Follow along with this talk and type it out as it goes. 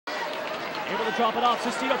Able to drop it off.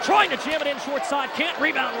 Sestito trying to jam it in short side. Can't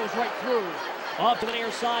rebound. Goes right through. Up to the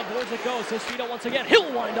near side. Towards it goes. Sestito once again.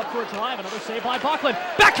 He'll wind up for a drive. Another save by Buckland.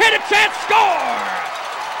 Backhanded chance. Score!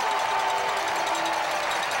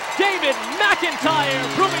 David McIntyre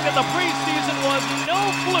proving that the preseason was no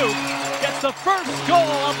fluke. Gets the first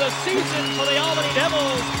goal of the season for the Albany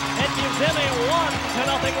Devils and gives them a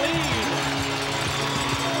 1-0 lead.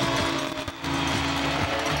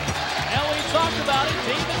 Now we talked about it.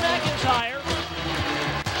 David McIntyre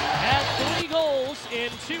had 3 goals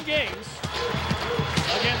in 2 games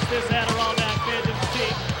against this Adirondack Phantoms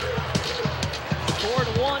team. Scored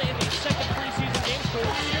 1 in the second preseason game,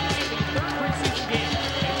 scored